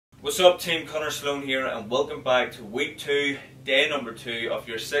What's up team, Connor Sloan here and welcome back to week 2, day number 2 of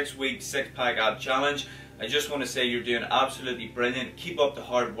your 6-week 6-pack ab challenge. I just want to say you're doing absolutely brilliant. Keep up the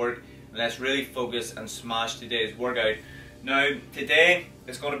hard work and let's really focus and smash today's workout. Now today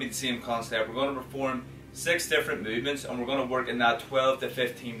it's going to be the same concept. We're going to perform 6 different movements and we're going to work in that 12 to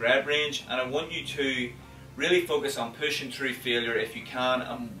 15 rep range, and I want you to really focus on pushing through failure if you can,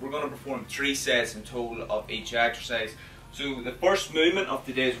 and we're going to perform 3 sets in total of each exercise. So the first movement of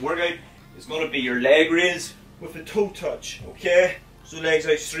today's workout is going to be your leg raise with a toe touch, okay? So legs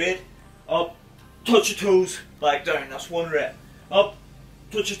out straight, up, touch your toes, back down, that's 1 rep. Up,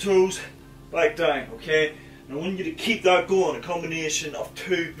 touch your toes, back down, okay? And I want you to keep that going, a combination of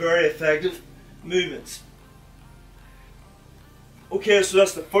 2 very effective movements. Okay, so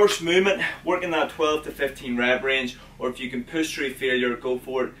that's the first movement, working that 12 to 15 rep range, or if you can push through failure, go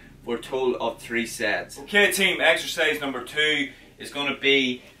for it for a total of 3 sets. Okay team, exercise number 2 is going to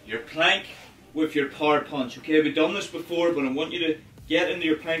be your plank with your power punch. Okay, we've done this before, but I want you to get into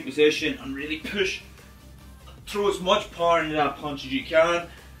your plank position and really push, throw as much power into that punch as you can,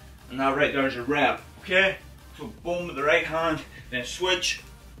 and that right there is your rep. Okay, so boom with the right hand, then switch,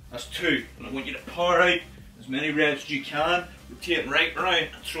 that's 2, and I want you to power out as many reps as you can, rotating right around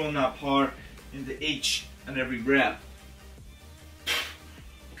and throwing that power into each and every rep.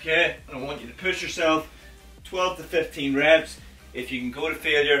 Okay, and I want you to push yourself 12 to 15 reps. If you can go to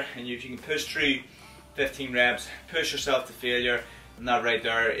failure and if you can push through 15 reps, push yourself to failure, and that right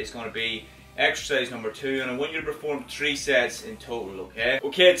there is going to be exercise number 2, and I want you to perform 3 sets in total, okay?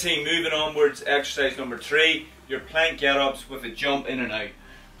 Okay team, moving onwards, exercise number 3, your plank get-ups with a jump in and out.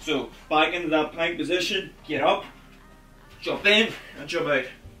 So back into that plank position, get up, jump in and jump out,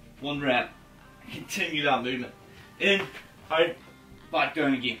 1 rep. Continue that movement, in, out, back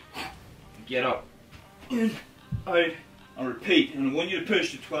down again, get up, in, out, and repeat. And I want you to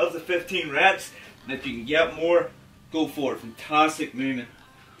push to 12 to 15 reps, and if you can get more, go for it. Fantastic movement.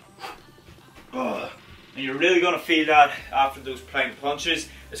 And you're really going to feel that after those plank punches.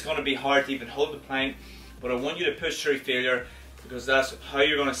 It's going to be hard to even hold the plank, but I want you to push through failure because that's how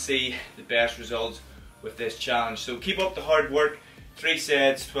you're going to see the best results with this challenge. So keep up the hard work, 3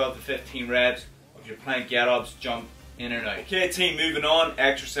 sets, 12 to 15 reps of your plank get-ups, jump in and out. Okay team, moving on,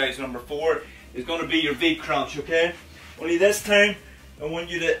 exercise number 4 is going to be your V crunch, okay? Only this time, I want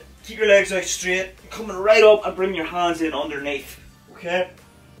you to keep your legs out straight, coming right up and bring your hands in underneath, okay?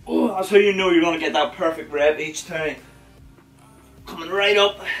 Oh, that's how you know you're going to get that perfect rep each time. Coming right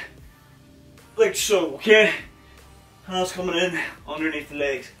up, like so, okay? Hands coming in underneath the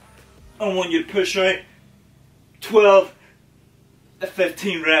legs. I want you to push out 12 to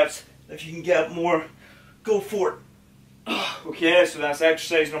 15 reps. If you can get more, go for it. Okay, so that's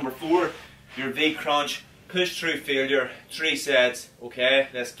exercise number 4, your V crunch, push through failure, 3 sets. Okay,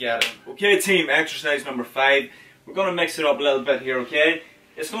 let's get it. Okay team, exercise number 5, we're going to mix it up a little bit here, okay?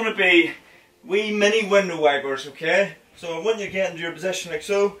 It's going to be wee mini window wipers, okay? So I want you to get into your position like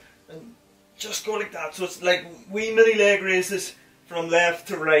so, and just go like that. So it's like wee mini leg raises from left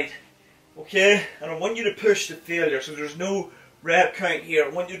to right, okay? And I want you to push to failure, so there's no rep count here. I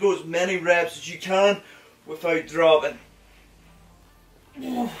want you to go as many reps as you can without dropping.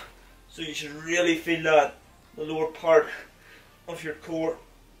 So you should really feel that, the lower part of your core,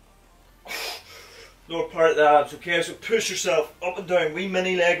 lower part of the abs, okay? So push yourself up and down, wee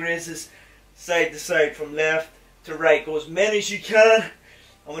mini leg raises, side to side, from left to right. Go as many as you can,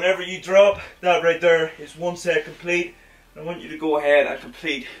 and whenever you drop, that right there is 1 set complete. I want you to go ahead and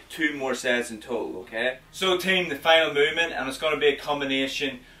complete 2 more sets in total, okay? So team, the final movement, and it's going to be a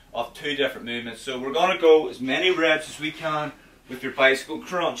combination of 2 different movements. So we're going to go as many reps as we can with your bicycle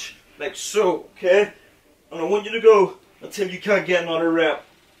crunch, like so, okay? And I want you to go until you can't get another rep.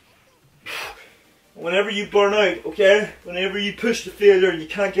 Whenever you burn out, okay? Whenever you push to failure and you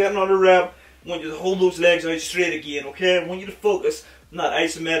can't get another rep, I want you to hold those legs out straight again, okay? I want you to focus on that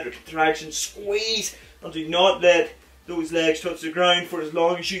isometric contraction, squeeze, and do not let those legs touch the ground for as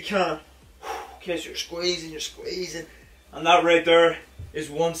long as you can. Okay, so you're squeezing, and that right there is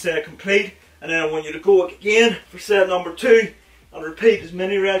 1 set complete. And then I want you to go again for set number 2, and repeat as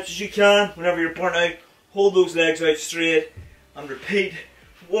many reps as you can. Whenever you're burnt out, hold those legs out straight, and repeat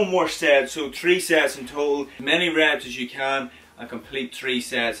 1 more set. So 3 sets in total, many reps as you can, and complete 3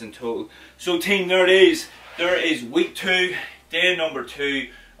 sets in total. So team, there it is. There is week 2, day number 2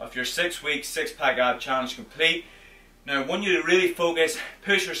 of your 6-week 6-pack ab challenge complete. Now I want you to really focus,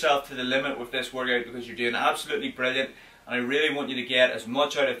 push yourself to the limit with this workout because you're doing absolutely brilliant, and I really want you to get as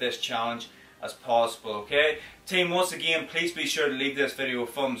much out of this challenge as possible, okay? Team, once again, please be sure to leave this video a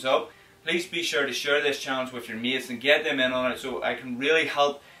thumbs up. Please be sure to share this challenge with your mates and get them in on it so I can really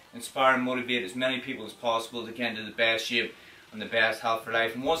help inspire and motivate as many people as possible to get into the best shape and the best health for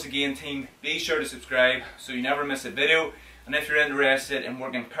life. And once again, team, be sure to subscribe so you never miss a video. And if you're interested in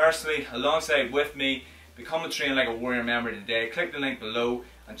working personally alongside with me, become a Train Like a Warrior member today. Click the link below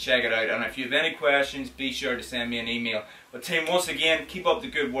and check it out. And if you have any questions, be sure to send me an email. But team, once again, keep up the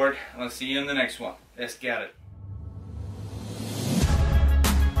good work, and I'll see you in the next one. Let's get it.